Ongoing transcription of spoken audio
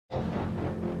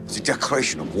It's a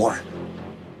declaration of war.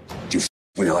 Do you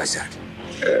realize that?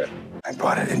 Yeah. I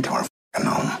brought it into our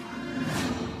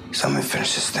home. So let me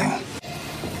finish this thing.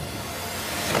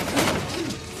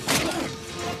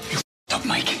 You up,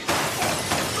 Mike.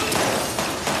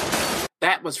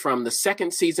 That was from the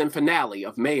second season finale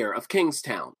of Mayor of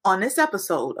Kingstown. On this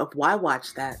episode of Why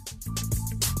Watch That?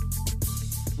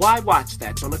 Why Watch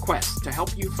That's on a quest to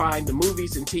help you find the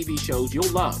movies and TV shows you'll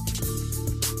love.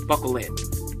 Buckle in.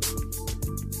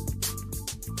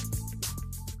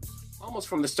 Almost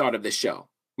from the start of this show,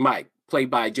 Mike, played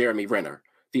by Jeremy Renner,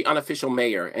 the unofficial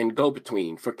mayor and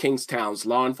go-between for Kingstown's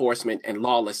law enforcement and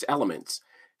lawless elements,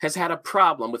 has had a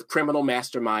problem with criminal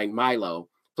mastermind Milo,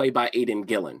 played by Aidan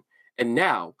Gillen. And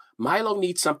now, Milo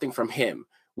needs something from him,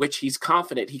 which he's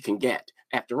confident he can get.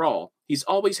 After all, he's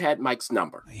always had Mike's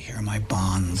number. I hear my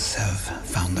bonds have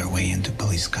found their way into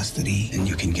police custody, and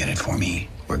you can get it for me.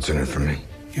 What's in it for me?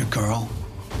 Your girl.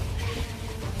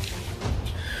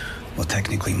 Well,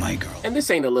 technically my girl. And this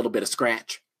ain't a little bit of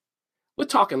scratch. We're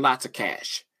talking lots of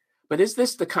cash. But is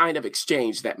this the kind of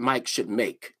exchange that Mike should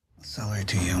make? I'll sell her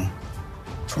to you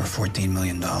for $14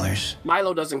 million.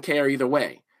 Milo doesn't care either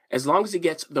way, as long as he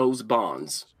gets those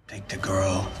bonds. Take the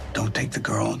girl. Don't take the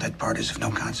girl. That part is of no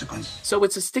consequence. So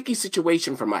it's a sticky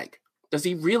situation for Mike. Does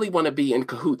he really want to be in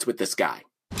cahoots with this guy?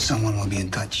 Someone will be in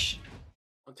touch.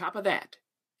 On top of that,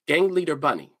 gang leader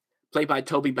Bunny, played by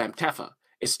Toby Bamtefa,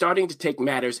 is starting to take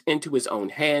matters into his own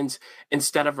hands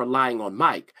instead of relying on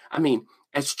Mike. I mean,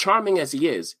 as charming as he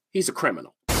is, he's a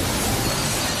criminal.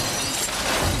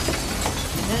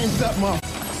 Hands up, mom.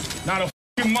 Not a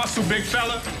f***ing muscle, big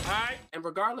fella. All right? And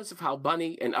regardless of how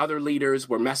Bunny and other leaders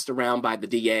were messed around by the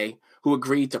DA, who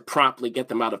agreed to promptly get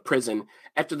them out of prison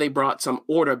after they brought some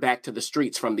order back to the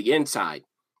streets from the inside,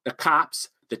 the cops,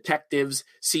 detectives,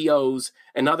 COs,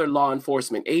 and other law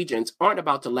enforcement agents aren't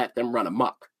about to let them run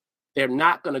amok. They're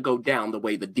not going to go down the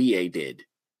way the DA did.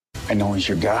 I know he's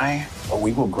your guy, but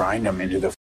we will grind him into the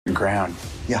f***ing ground.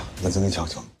 Yeah, let me talk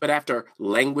to him. But after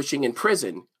languishing in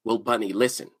prison, will Bunny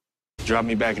listen? Drop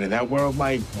me back into that world,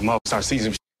 Mike. I'm up, start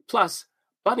season. Plus,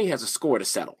 Bunny has a score to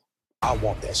settle. I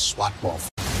want that SWAT ball.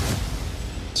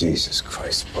 Jesus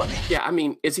Christ, Bunny. Yeah, I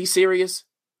mean, is he serious?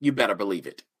 You better believe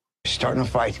it. You're starting a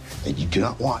fight that you do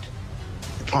not want.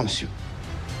 I promise you.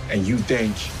 And you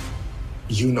think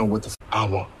you know what the I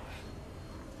want?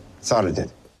 Thought I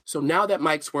did. So now that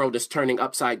Mike's world is turning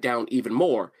upside down even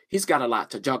more, he's got a lot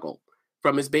to juggle.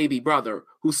 From his baby brother,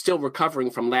 who's still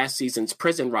recovering from last season's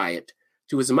prison riot,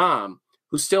 to his mom,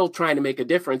 who's still trying to make a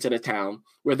difference in a town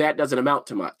where that doesn't amount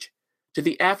to much, to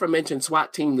the aforementioned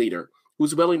SWAT team leader,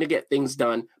 who's willing to get things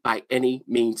done by any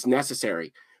means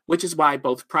necessary, which is why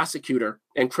both prosecutor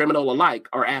and criminal alike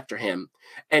are after him,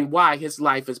 and why his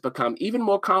life has become even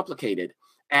more complicated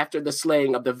after the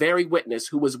slaying of the very witness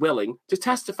who was willing to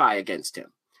testify against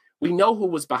him. We know who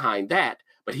was behind that,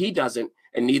 but he doesn't,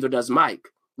 and neither does Mike.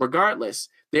 Regardless,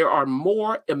 there are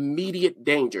more immediate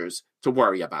dangers to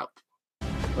worry about.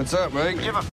 What's up, Mike?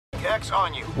 You have a X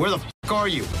on you. Where the f*** are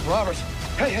you? Robert.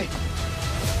 Hey.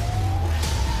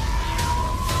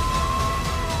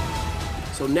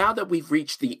 So now that we've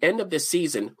reached the end of this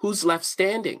season, who's left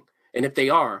standing? And if they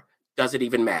are, does it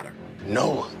even matter?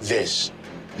 Know this,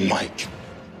 Mike.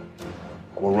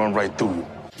 I will run right through you.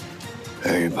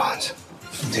 There are your bonds.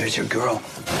 There's your girl.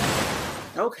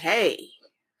 Okay.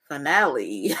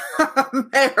 Finale.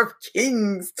 Mayor of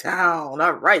Kingstown.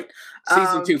 All right.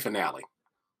 Season 2 finale.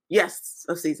 Yes,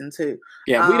 of season 2.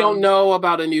 Yeah, we don't know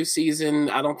about a new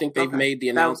season. I don't think they've made the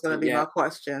announcement. That was going to be my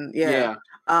question. Yeah.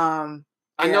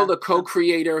 I know the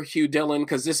co-creator, Hugh Dillon,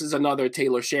 because this is another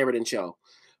Taylor Sheridan show,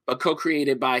 but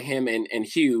co-created by him and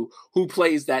Hugh, who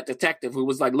plays that detective who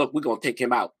was like, look, we're going to take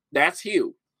him out. That's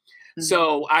Hugh. Mm-hmm.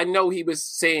 So I know he was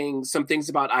saying some things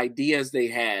about ideas they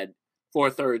had for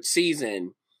a third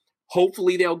season.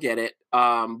 Hopefully they'll get it,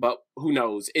 but who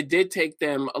knows? It did take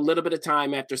them a little bit of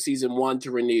time after season 1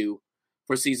 to renew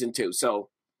for season 2, so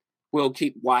we'll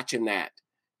keep watching that.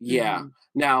 Yeah. Mm-hmm.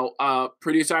 Now,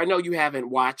 producer, I know you haven't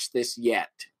watched this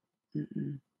yet.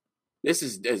 Mm-mm. This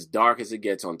is as dark as it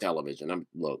gets on television.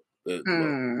 Look,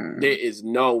 there is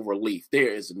no relief.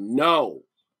 There is no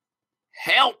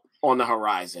help on the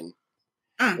horizon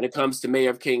when it comes to Mayor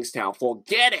of Kingstown.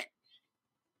 Forget it.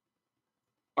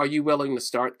 Are you willing to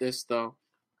start this, though?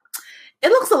 It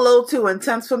looks a little too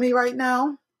intense for me right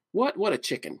now. What a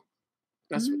chicken.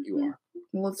 That's what you are.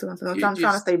 A little too intense. I'm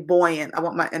trying to stay buoyant. I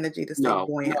want my energy to stay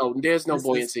buoyant. No, there's no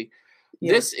buoyancy.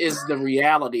 This is the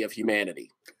reality of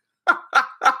humanity.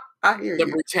 I hear the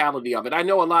brutality of it. I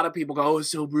know a lot of people go, oh,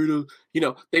 it's so brutal. You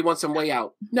know, they want some way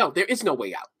out. No, there is no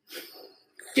way out.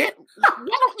 Why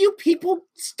don't you people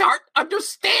start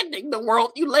understanding the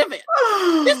world you live in?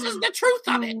 This is the truth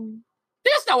of it.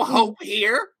 There's no hope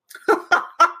here.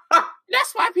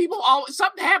 That's why people always,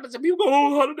 something happens and people go,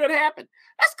 oh, how did that happen?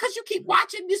 That's because you keep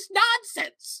watching this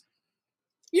nonsense.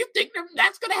 You think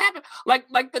that's going to happen?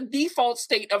 Like the default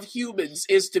state of humans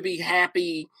is to be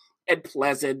happy and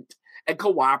pleasant and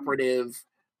cooperative.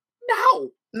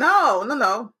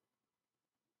 No.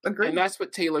 Agreed. And that's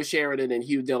what Taylor Sheridan and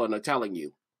Hugh Dillon are telling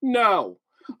you. No.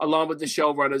 Along with the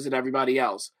showrunners and everybody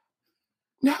else.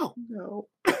 No.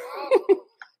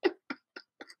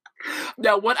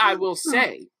 Now, what I will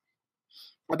say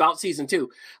about season 2,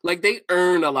 like they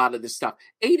earn a lot of this stuff.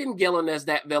 Aidan Gillen as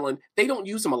that villain, they don't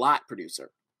use him a lot, producer.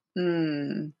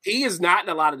 He is not in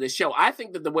a lot of this show. I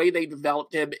think that the way they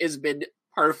developed him has been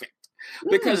perfect.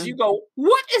 Because you go,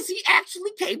 what is he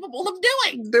actually capable of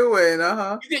doing?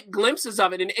 You get glimpses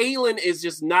of it, and Aidan is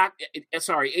just knocking it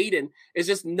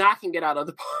out of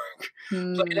the park.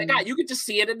 Like that guy, you can just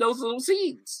see it in those little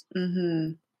scenes.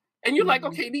 And you're like,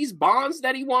 okay, these bonds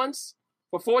that he wants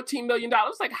for $14 million,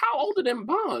 like, how old are them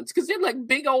bonds? Because they're like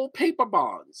big old paper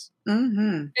bonds.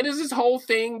 And there's this whole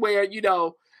thing where, you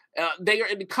know, they are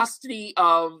in the custody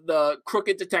of the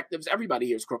crooked detectives. Everybody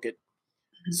here is crooked.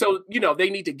 So, you know, they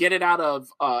need to get it out of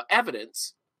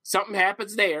evidence. Something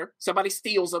happens there. Somebody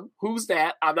steals them. Who's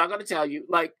that? I'm not going to tell you.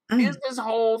 Like, it's this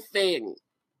whole thing.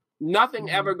 Nothing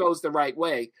ever goes the right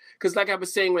way. Because like I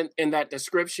was saying in that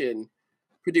description,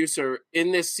 producer,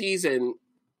 in this season,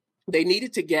 they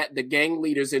needed to get the gang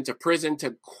leaders into prison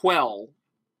to quell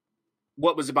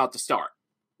what was about to start.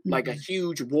 Like a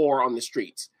huge war on the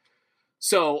streets.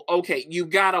 So, okay, you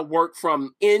got to work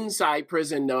from inside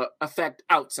prison to affect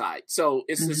outside. So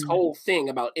it's this whole thing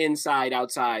about inside,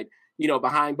 outside, you know,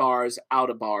 behind bars,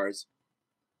 out of bars.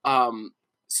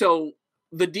 So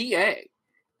the DA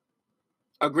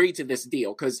agreed to this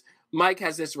deal because Mike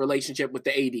has this relationship with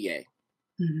the ADA.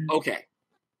 Okay.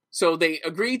 So they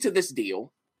agreed to this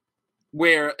deal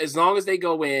where as long as they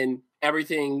go in,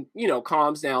 everything, you know,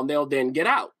 calms down, they'll then get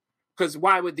out. Because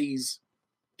why would these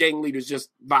gang leaders just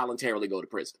voluntarily go to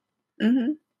prison?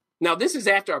 Now, this is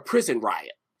after a prison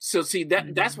riot. So, see,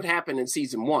 that's what happened in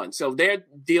season 1. So they're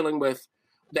dealing with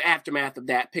the aftermath of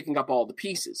that, picking up all the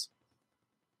pieces.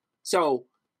 So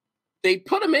they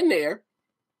put them in there.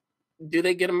 Do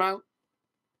they get them out?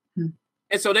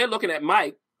 And so they're looking at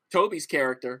Mike, Toby's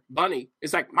character, Bunny.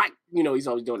 It's like, Mike, you know, he's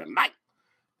always doing it. Mike,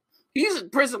 he's in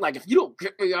prison like, if you don't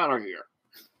get me out of here,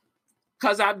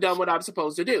 because I've done what I'm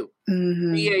supposed to do.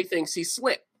 EA thinks he's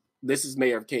slick. This is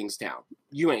mayor of Kingstown.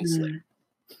 You ain't slick.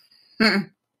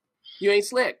 You ain't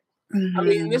slick. I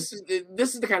mean, this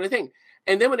is the kind of thing.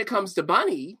 And then when it comes to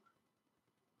Bunny,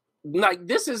 like,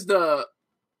 this is the,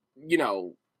 you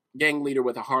know, gang leader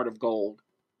with a heart of gold.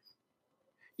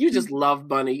 You just love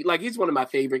Bunny. Like, he's one of my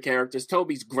favorite characters.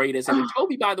 Toby's greatest. I mean,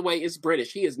 Toby, by the way, is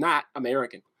British. He is not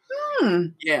American.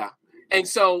 Yeah. And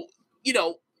so, you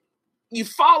know, you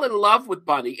fall in love with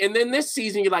Bunny. And then this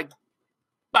season, you're like,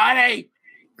 Bunny!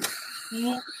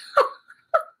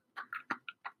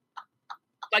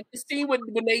 Like, the scene when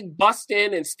they bust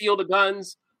in and steal the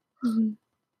guns.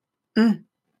 Bunny!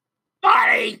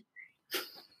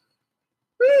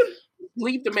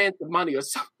 Leave the man some money or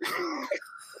something.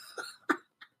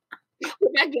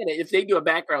 Look, I get it. If they do a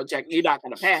background check, you're not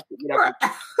going to pass it. You know?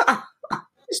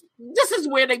 This is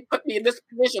where they put me in this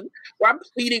position where I'm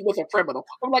pleading with a criminal.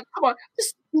 I'm like, come on,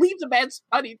 just leave the man's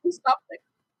money, do something.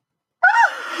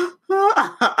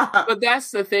 But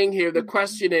that's the thing here. The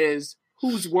question is,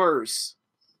 who's worse,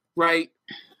 right?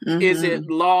 Is it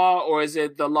law or is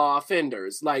it the law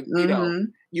offenders? Like, you know,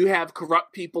 you have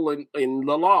corrupt people in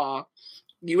the law.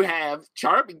 You have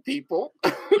charming people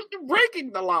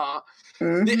breaking the law.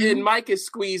 And Mike is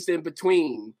squeezed in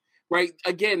between, right?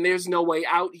 Again, there's no way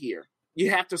out here. You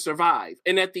have to survive.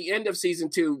 And at the end of season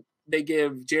 2, they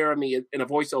give Jeremy in a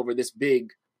voiceover this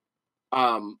big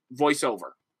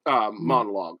voiceover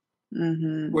monologue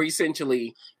where he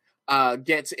essentially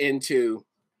gets into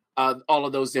all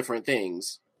of those different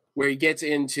things, where he gets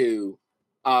into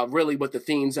really what the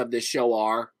themes of this show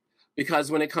are.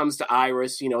 Because when it comes to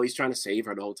Iris, you know, he's trying to save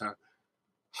her the whole time.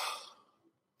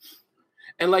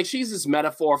 And like, she's this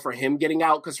metaphor for him getting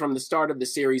out, because from the start of the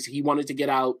series, he wanted to get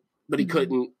out, but he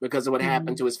couldn't because of what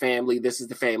happened to his family. This is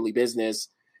the family business.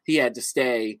 He had to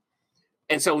stay.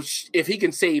 And so if he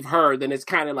can save her, then it's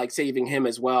kind of like saving him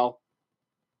as well.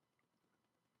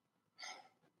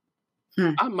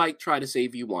 I might try to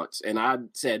save you once. And I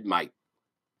said, Mike.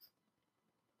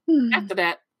 After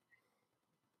that,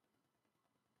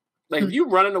 like, if you're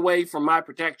running away from my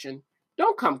protection,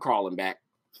 don't come crawling back.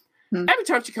 Every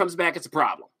time she comes back, it's a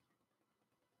problem.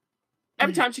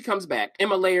 Every time she comes back,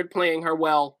 Emma Laird playing her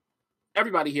well.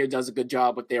 Everybody here does a good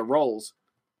job with their roles.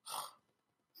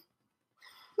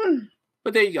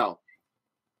 But there you go,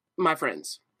 my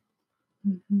friends.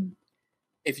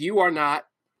 If you are not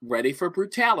ready for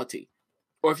brutality,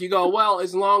 or if you go, well,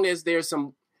 as long as there's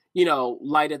some,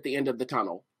 light at the end of the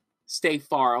tunnel, stay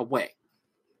far away.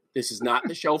 This is not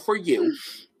the show for you.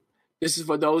 This is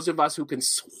for those of us who can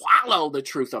swallow the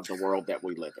truth of the world that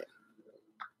we live in.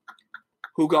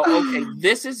 Who go, okay,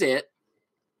 this is it.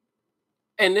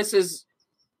 And this is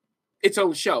its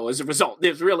own show as a result.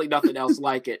 There's really nothing else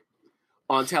like it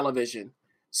on television.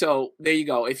 So there you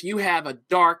go. If you have a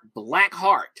dark, black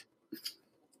heart,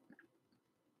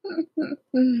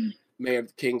 Mayor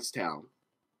of Kingstown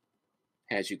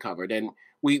has you covered. And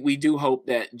we do hope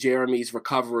that Jeremy's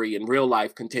recovery in real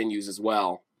life continues as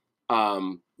well.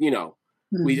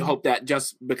 We hope that,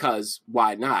 just because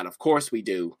why not? Of course we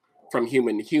do, from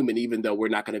human to human, even though we're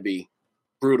not going to be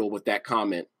brutal with that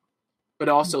comment. But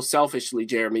also selfishly,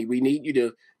 Jeremy, we need you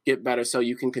to get better so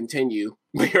you can continue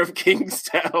Mayor of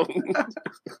Kingstown.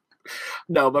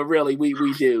 No, but really, we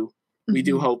do. We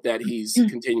do hope that he's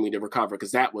continuing to recover,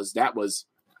 because that was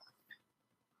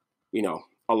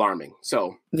alarming.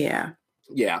 So yeah.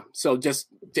 So just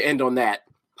to end on that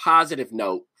positive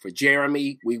note for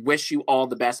Jeremy, we wish you all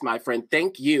the best, my friend.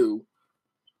 Thank you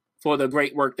for the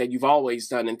great work that you've always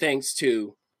done, and thanks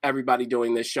to everybody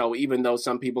doing this show, even though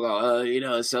some people go,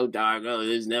 it's so dark,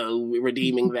 there's no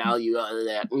redeeming value out of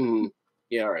that.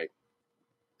 Yeah, all right.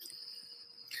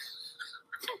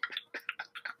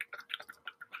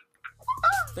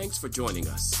 Thanks for joining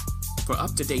us. For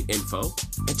up-to-date info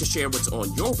and to share what's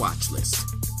on your watch list,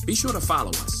 be sure to follow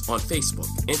us on Facebook,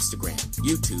 Instagram,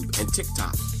 YouTube, and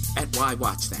TikTok at Why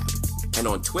Watch That, and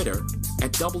on Twitter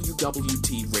at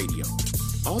WWT Radio.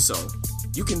 Also,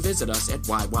 you can visit us at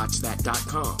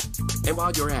whywatchthat.com. And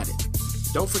while you're at it,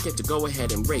 don't forget to go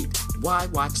ahead and rate Why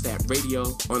Watch That Radio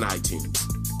on iTunes.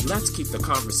 Let's keep the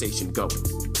conversation going.